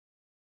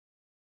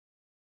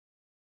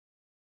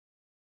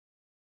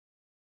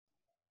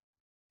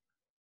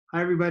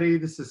Hi, everybody.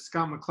 This is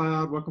Scott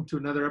McLeod. Welcome to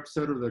another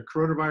episode of the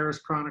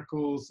Coronavirus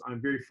Chronicles. I'm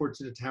very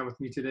fortunate to have with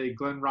me today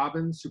Glenn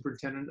Robbins,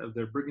 Superintendent of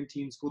the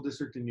Brigantine School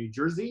District in New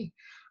Jersey.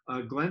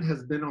 Glenn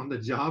has been on the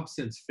job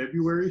since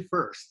February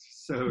 1st.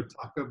 So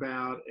talk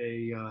about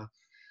a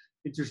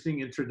interesting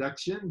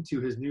introduction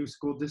to his new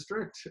school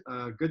district.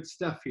 Good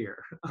stuff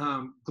here.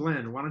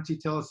 Glenn, why don't you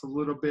tell us a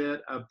little bit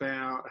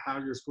about how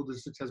your school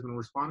district has been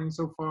responding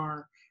so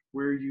far,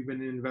 where you've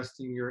been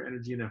investing your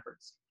energy and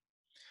efforts?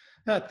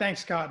 Thanks,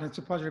 Scott, and it's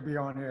a pleasure to be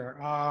on here.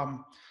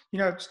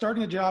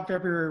 Starting a job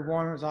February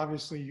 1 was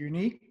obviously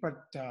unique,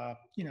 but, a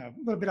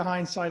little bit of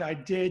hindsight, I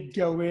did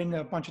go in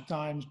a bunch of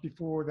times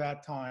before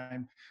that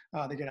time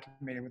to get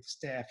acclimated with the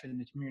staff and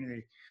the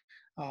community.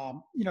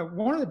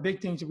 One of the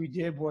big things that we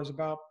did was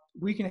about a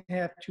week and a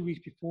half, 2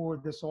 weeks before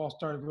this all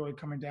started really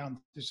coming down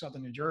to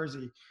southern New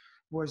Jersey,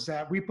 was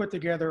that we put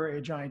together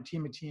a giant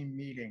team of team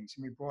meetings,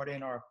 and we brought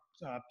in our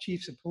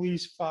chiefs of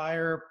police,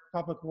 fire,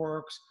 public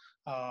works.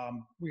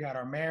 We had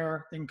our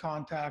mayor in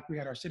contact. We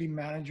had our city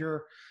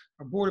manager,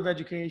 our board of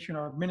education,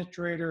 our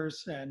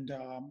administrators, and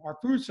our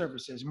food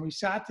services. And we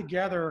sat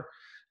together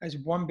as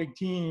one big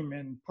team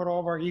and put all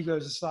of our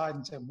egos aside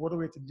and said, what do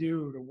we have to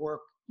do to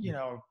work,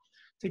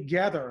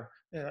 together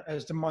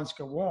as the months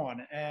go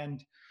on?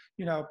 And,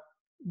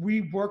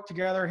 we worked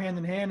together hand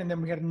in hand. And then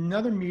we had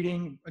another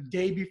meeting a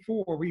day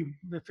before we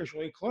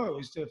officially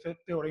closed the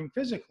building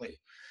physically.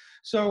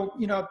 So,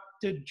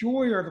 the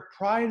joy or the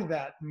pride of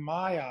that, in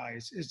my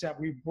eyes, is that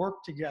we work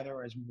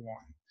together as one.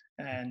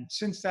 And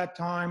since that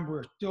time,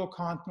 we're still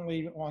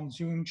constantly on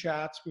Zoom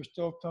chats. We're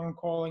still phone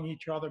calling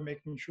each other,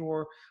 making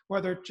sure,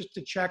 whether just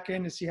to check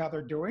in to see how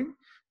they're doing,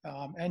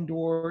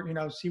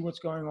 or, see what's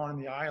going on in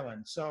the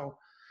island. So,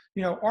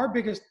 our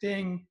biggest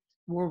thing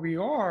where we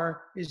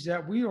are is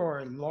that we are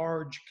a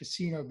large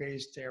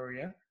casino-based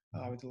area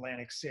with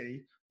Atlantic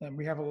City. And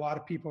we have a lot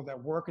of people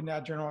that work in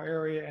that general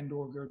area and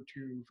or go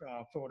to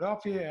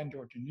Philadelphia and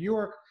or to New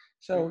York.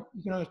 So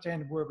you can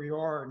understand where we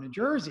are in New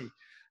Jersey.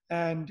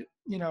 And,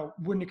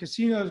 when the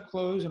casinos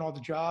closed and all the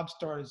jobs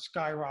started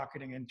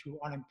skyrocketing into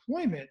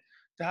unemployment,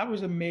 that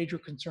was a major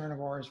concern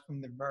of ours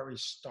from the very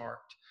start.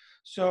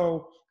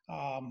 So,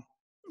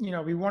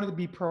 we wanted to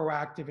be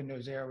proactive in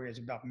those areas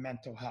about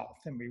mental health,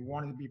 and we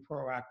wanted to be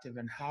proactive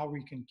in how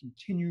we can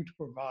continue to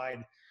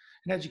provide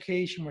an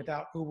education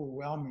without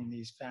overwhelming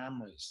these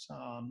families.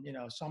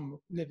 Some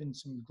live in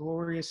some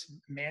glorious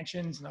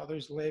mansions and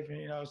others live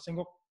in,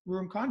 single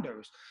room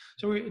condos.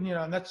 So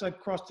and that's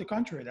across the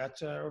country.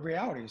 That's a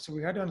reality. So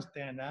we had to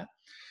understand that.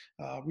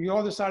 We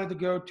all decided to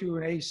go to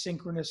an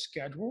asynchronous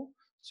schedule.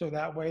 So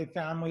that way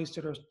families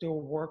that are still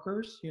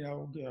workers,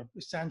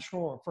 essential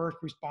or first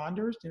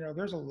responders,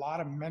 there's a lot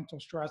of mental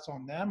stress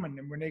on them. And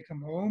then when they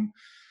come home,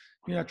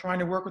 trying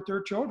to work with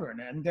their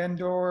children. And then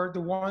there are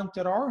the ones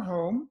that are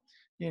home,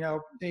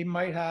 they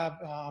might have,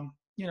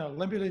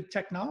 limited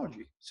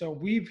technology. So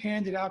we've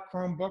handed out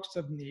Chromebooks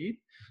of need,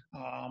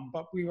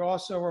 but we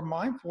also are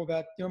mindful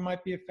that there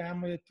might be a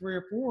family of 3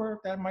 or 4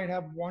 that might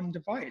have one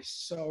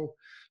device. So,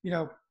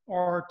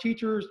 our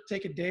teachers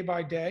take it day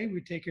by day. We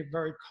take it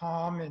very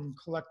calm and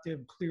collective,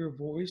 clear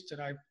voice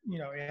that I,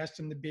 asked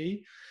them to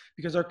be,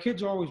 because our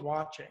kids are always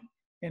watching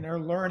and they're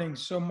learning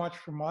so much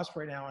from us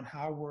right now on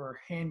how we're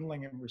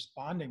handling and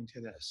responding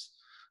to this.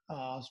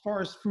 As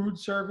far as food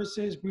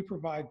services, we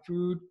provide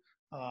food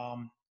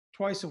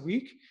twice a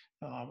week.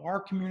 Our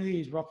community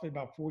is roughly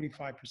about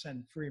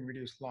 45% free and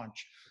reduced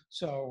lunch.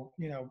 So,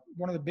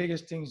 one of the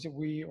biggest things that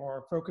we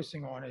are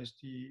focusing on is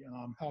the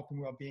health and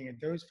well-being of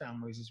those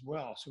families as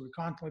well. So we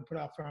constantly put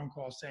out phone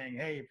calls saying,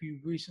 hey, if you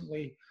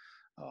recently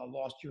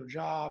lost your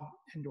job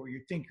and or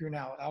you think you're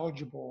now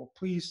eligible,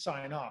 please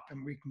sign up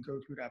and we can go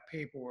through that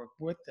paperwork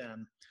with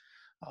them.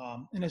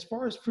 And as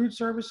far as food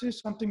services,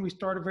 something we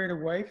started right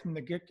away from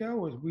the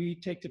get-go is we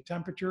take the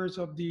temperatures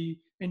of the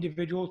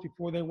individuals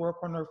before they work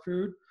on their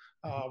food.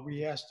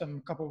 We asked them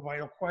a couple of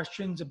vital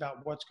questions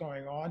about what's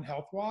going on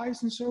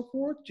health-wise and so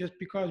forth, just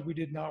because we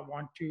did not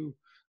want to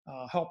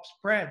help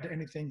spread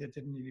anything that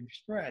didn't need to be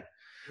spread.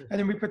 And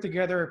then we put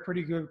together a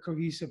pretty good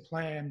cohesive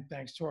plan,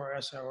 thanks to our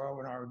SRO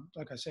and our,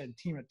 like I said,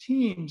 team of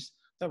teams,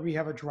 that we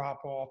have a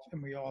drop-off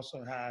and we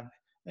also have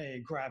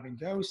a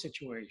grab-and-go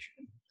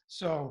situation.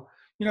 So,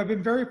 I've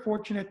been very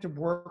fortunate to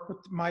work with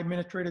my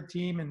administrative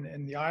team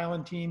and the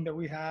island team that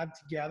we have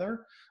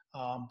together.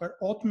 But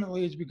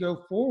ultimately, as we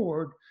go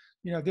forward,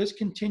 this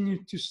continues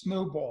to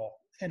snowball.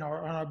 And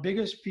our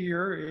biggest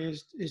fear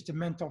is the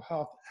mental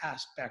health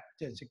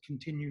aspect as it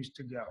continues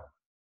to go.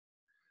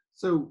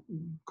 So,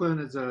 Glenn,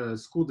 as a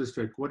school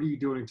district, what are you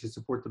doing to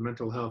support the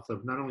mental health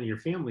of not only your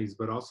families,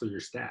 but also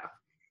your staff?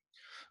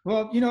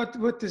 Well,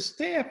 with the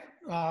staff,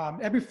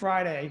 every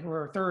Friday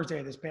or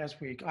Thursday this past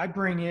week, I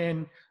bring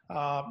in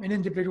an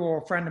individual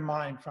or friend of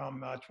mine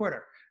from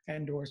Twitter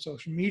and or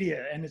social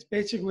media. And it's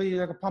basically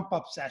like a pump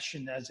up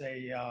session as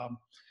a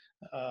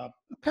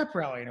pep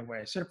rally in a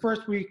way. So the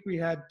first week we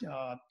had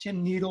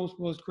Tim Needles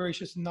was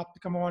gracious enough to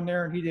come on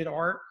there and he did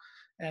art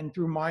and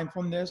through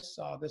mindfulness.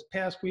 This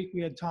past week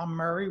we had Tom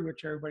Murray,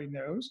 which everybody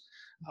knows.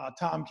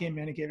 Tom came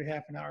in and gave a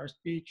half an hour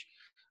speech.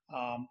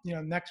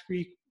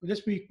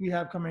 This week we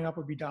have coming up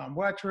will be Don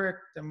Wettrick,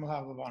 then we'll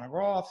have Lavonna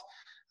Roth.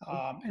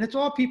 And it's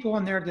all people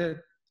in there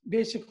that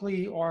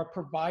basically are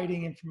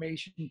providing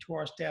information to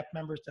our staff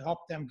members to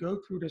help them go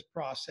through this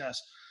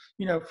process,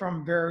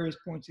 from various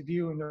points of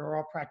view. And they're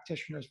all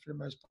practitioners for the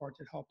most part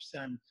that helps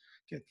them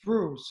get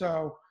through.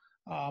 So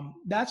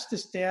that's the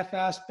staff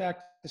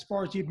aspect. As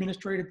far as the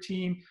administrative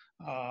team,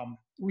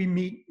 we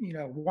meet,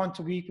 once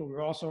a week, but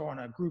we're also on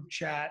a group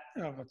chat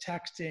of a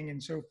texting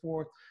and so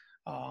forth.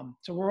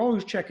 So we're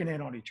always checking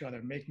in on each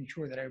other, making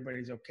sure that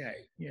everybody's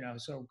okay,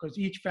 so because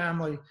each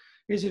family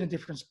is in a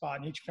different spot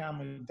and each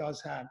family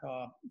does have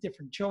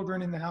different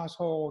children in the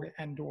household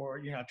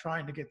or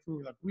trying to get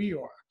through like we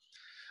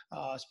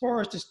are. As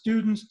far as the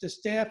students, the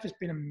staff has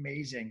been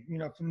amazing.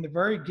 From the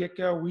very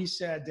get-go, we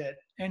said that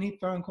any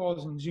phone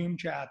calls and Zoom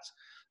chats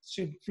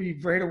should be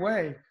right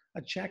away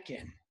a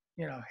check-in.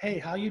 Hey,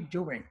 how you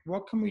doing?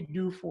 What can we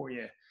do for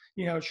you?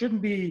 It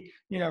shouldn't be,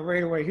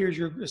 right away, here's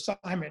your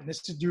assignment, and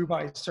this is due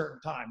by a certain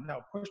time.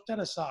 No, push that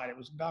aside. It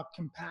was about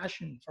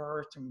compassion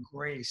first and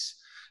grace,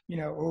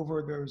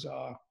 over those,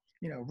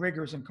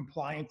 rigors and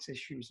compliance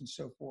issues and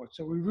so forth.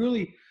 So we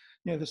really,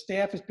 the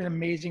staff has been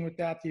amazing with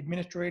that. The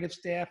administrative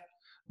staff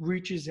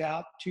reaches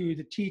out to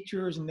the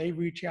teachers and they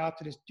reach out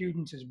to the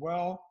students as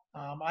well.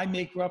 I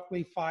make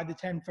roughly 5 to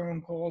 10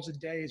 phone calls a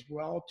day as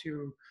well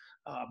to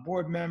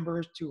board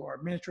members, to our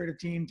administrative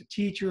team, to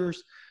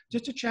teachers,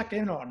 just to check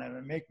in on them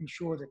and making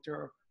sure that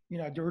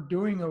they're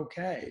doing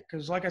okay.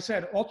 Because like I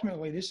said,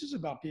 ultimately, this is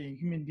about being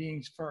human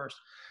beings first,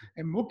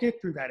 and we'll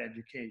get through that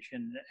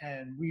education.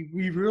 And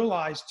we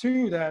realize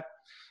too that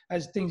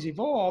as things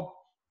evolve,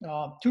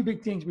 2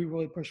 big things we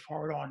really pushed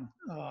hard on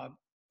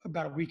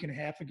about a week and a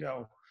half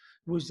ago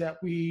was that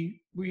we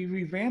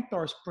revamped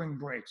our spring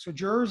break. So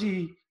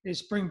Jersey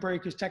spring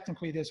break is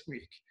technically this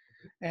week.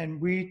 And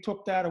we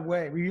took that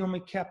away. We only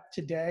kept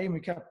today and we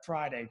kept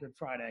Friday, Good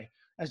Friday,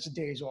 as the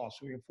days off.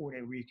 So we have a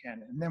 4-day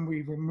weekend. And then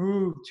we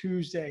removed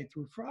Tuesday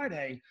through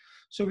Friday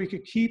so we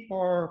could keep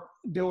our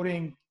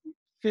building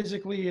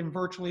physically and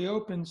virtually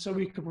open so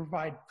we could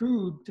provide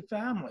food to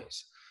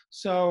families.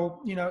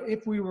 So,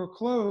 if we were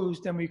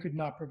closed, then we could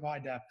not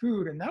provide that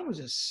food. And that was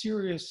a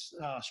serious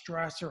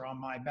stressor on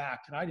my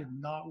back. And I did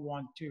not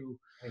want to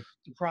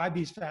deprive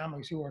these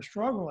families who are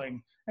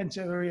struggling and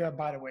say, oh, yeah,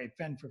 by the way,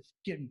 fend for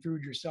getting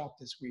food yourself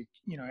this week,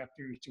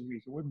 after Easter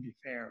week. It wouldn't be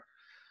fair.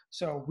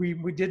 So we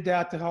did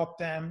that to help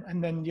them.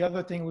 And then the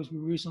other thing was we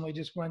recently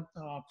just went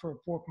for a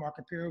pork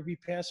market period, we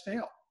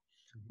pass-fail.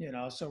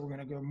 So we're going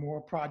to go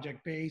more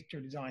project-based or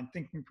design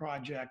thinking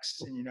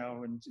projects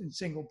and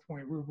single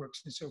point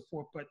rubrics and so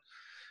forth. But,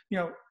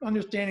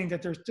 understanding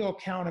that there's still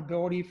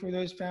accountability for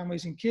those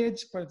families and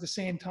kids, but at the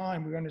same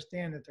time, we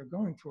understand that they're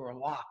going through a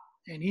lot.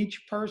 And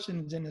each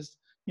person's in this,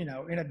 in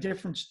a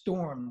different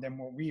storm than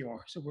what we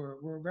are. So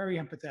we're very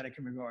empathetic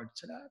in regards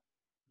to that.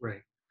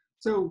 Right.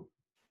 So,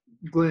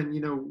 Glenn,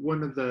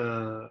 one of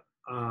the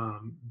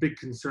big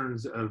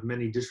concerns of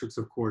many districts,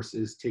 of course,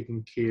 is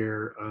taking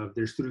care of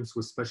their students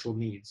with special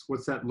needs.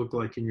 What's that look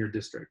like in your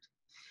district?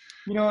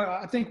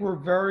 I think we're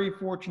very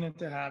fortunate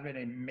to have an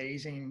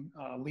amazing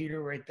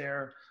leader right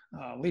there.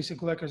 Lisa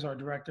Glick is our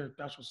director of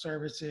special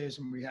services,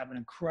 and we have an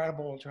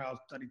incredible child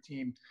study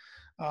team.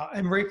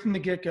 And right from the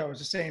get-go, it's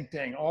the same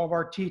thing. All of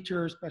our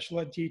teachers,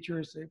 special ed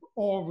teachers, they've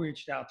all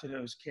reached out to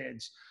those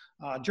kids.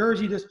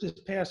 Jersey, this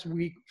past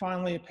week,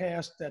 finally it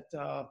passed that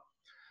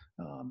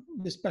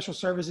the special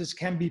services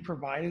can be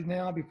provided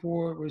now.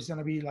 Before it was going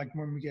to be like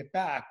when we get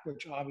back,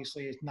 which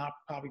obviously is not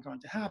probably going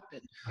to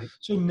happen. Right.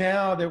 So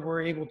now that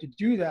we're able to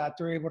do that,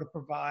 they're able to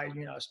provide,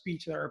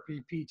 speech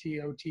therapy,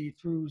 PT, OT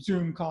through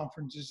Zoom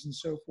conferences and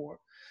so forth.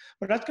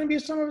 But that's going to be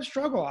some of a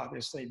struggle,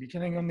 obviously,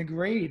 depending on the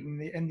grade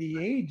and the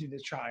age of the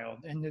child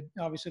and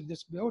obviously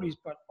disabilities.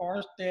 But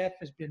our staff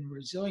has been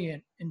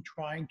resilient in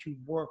trying to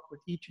work with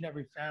each and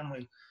every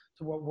family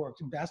to what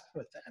works best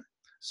with them.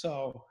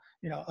 So,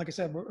 like I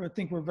said, I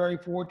think we're very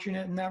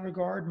fortunate in that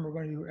regard, and we're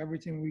going to do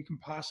everything we can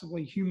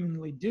possibly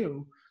humanly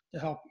do to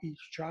help each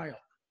child.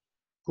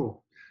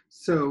 Cool.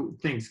 So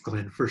thanks,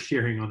 Glenn, for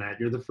sharing on that.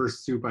 You're the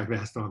first soup I've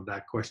asked on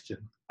that question.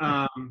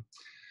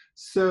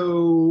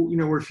 So,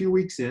 we're a few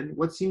weeks in.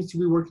 What seems to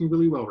be working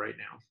really well right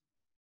now?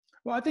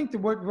 Well, I think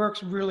that what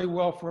works really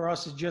well for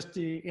us is just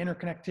the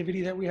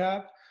interconnectivity that we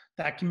have,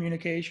 that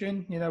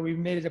communication. We've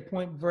made it a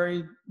point very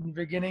in the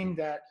beginning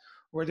that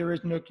where there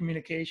is no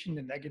communication,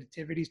 the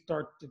negativity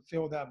starts to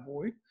fill that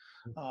void.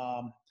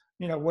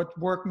 What's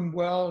working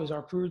well is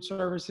our food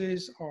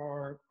services,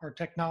 our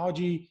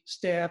technology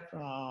staff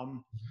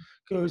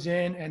goes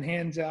in and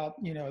hands out,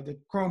 the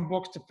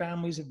Chromebooks to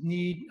families of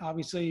need.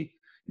 Obviously,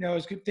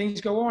 as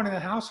things go on in a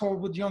household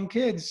with young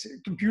kids,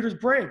 computers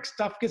break,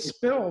 stuff gets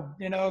spilled,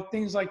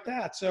 things like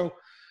that. So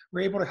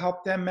we're able to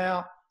help them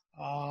out.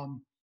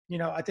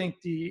 I think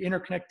the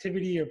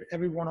interconnectivity of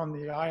everyone on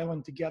the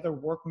island together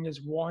working as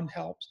one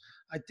helps.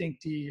 I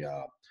think the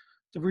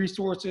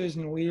resources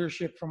and the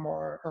leadership from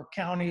our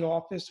county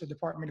office or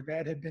Department of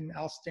Ed have been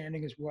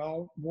outstanding as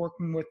well,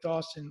 working with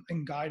us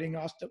and guiding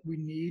us that we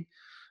need.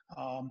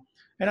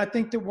 And I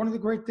think that one of the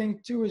great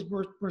things too is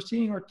we're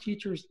seeing our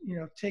teachers,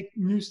 take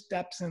new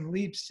steps and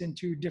leaps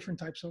into different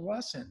types of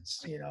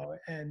lessons,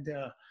 and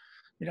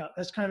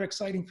that's kind of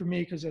exciting for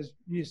me because as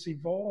this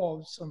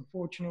evolves,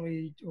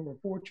 unfortunately or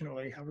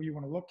fortunately, however you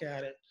want to look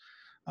at it,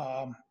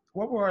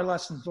 what will our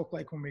lessons look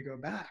like when we go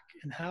back,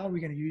 and how are we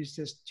going to use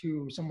this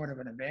to somewhat of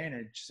an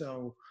advantage?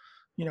 So,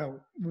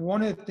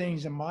 one of the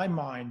things in my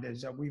mind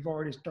is that we've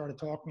already started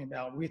talking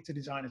about we have to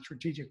design a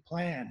strategic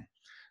plan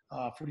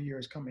for the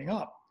years coming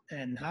up,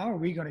 and how are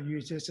we going to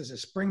use this as a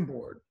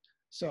springboard?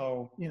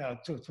 So,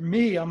 so for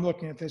me, I'm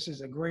looking at this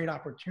as a great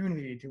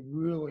opportunity to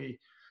really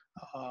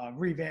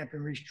revamp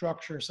and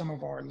restructure some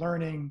of our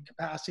learning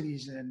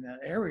capacities and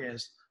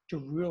areas to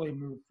really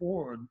move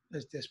forward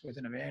as this with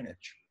an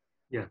advantage.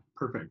 Yeah,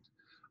 perfect.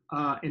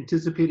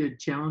 Anticipated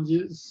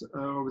challenges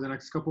over the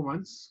next couple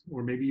months,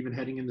 or maybe even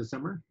heading into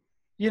summer?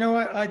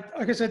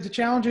 Like I said, the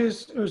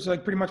challenges is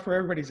like pretty much where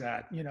everybody's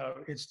at.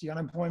 It's the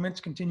unemployment's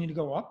continue to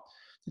go up.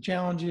 The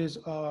challenges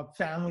of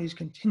families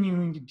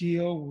continuing to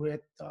deal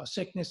with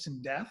sickness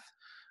and death.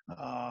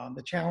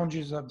 The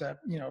challenges of that,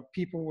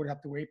 people would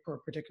have to wait for a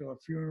particular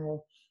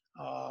funeral.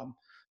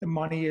 The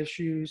money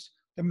issues,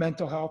 the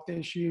mental health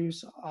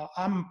issues.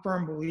 I'm a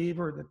firm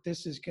believer that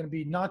this is going to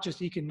be not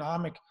just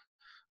economic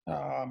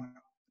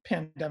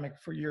pandemic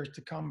for years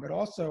to come, but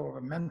also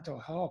a mental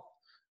health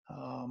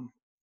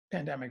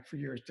pandemic for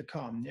years to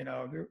come.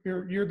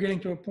 You're getting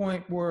to a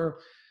point where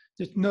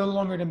there's no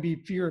longer going to be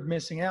fear of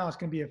missing out. It's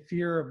going to be a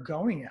fear of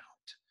going out.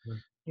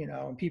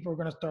 And people are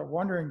going to start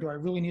wondering, do I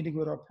really need to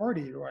go to a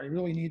party? Do I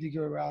really need to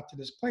go out to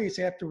this place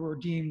after we're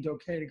deemed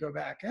okay to go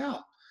back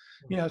out?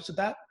 So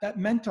that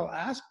mental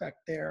aspect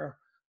there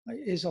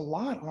is a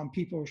lot on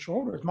people's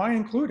shoulders, mine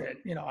included.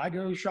 I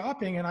go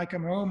shopping and I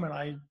come home and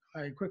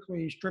I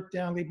quickly strip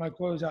down, leave my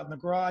clothes out in the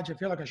garage. I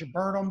feel like I should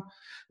burn them,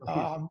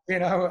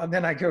 and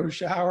then I go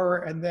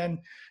shower, and then,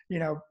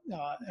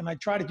 and I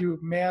try to do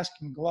mask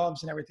and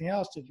gloves and everything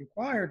else that's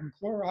required, and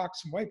Clorox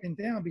and wiping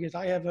down, because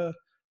I have like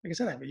I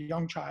said, I have a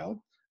young child,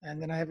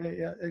 and then I have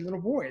a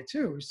little boy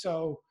too.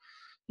 So,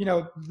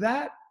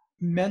 that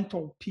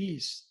mental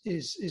piece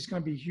is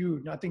going to be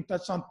huge. And I think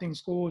that's something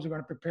schools are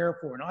going to prepare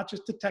for, not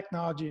just the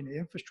technology and the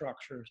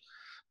infrastructures,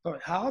 but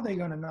how are they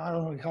going to not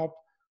only help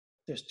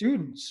the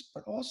students,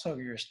 but also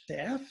your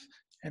staff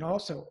and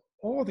also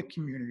all the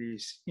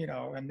communities,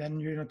 and then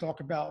you're going to talk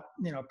about,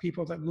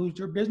 people that lose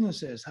their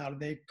businesses. How do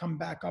they come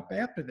back up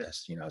after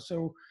this?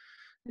 So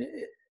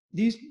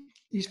these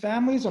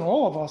families and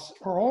all of us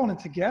are all in it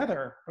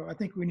together. I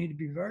think we need to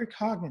be very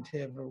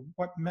cognitive of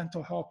what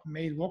mental health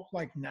may look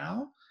like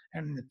now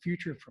and in the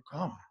future for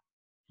come.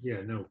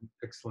 Yeah, no,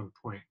 excellent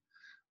point.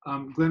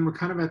 Glenn, we're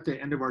kind of at the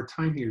end of our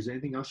time here. Is there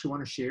anything else you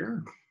want to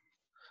share?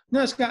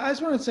 No, Scott, I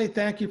just want to say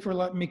thank you for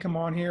letting me come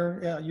on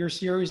here. Your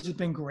series has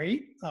been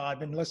great. I've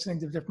been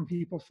listening to different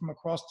people from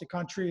across the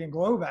country and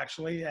globe,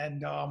 actually.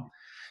 And,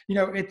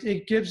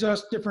 it gives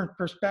us different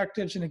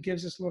perspectives, and it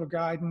gives us a little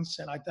guidance.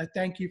 And I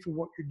thank you for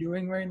what you're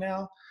doing right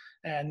now.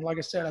 And like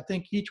I said, I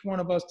think each one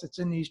of us that's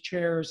in these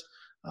chairs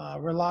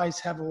relies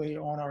heavily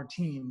on our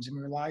teams, and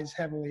relies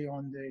heavily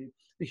on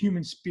the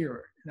human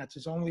spirit. And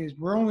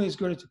we're only as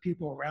good as the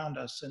people around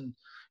us. And,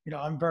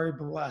 I'm very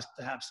blessed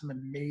to have some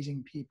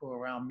amazing people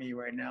around me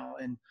right now,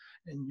 and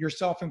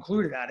yourself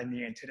included, adding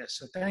me into this.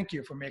 So thank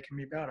you for making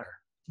me better.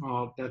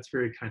 Oh, that's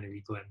very kind of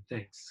you, Glenn.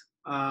 Thanks.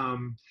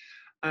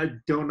 I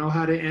don't know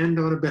how to end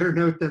on a better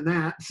note than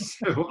that.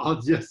 So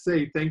I'll just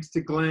say thanks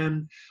to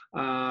Glenn,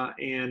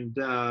 and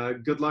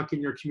good luck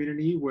in your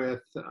community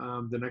with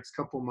the next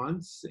couple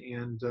months,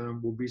 and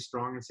we'll be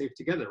strong and safe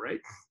together, right?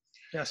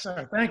 Yes,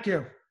 sir. Thank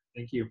you.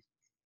 Thank you.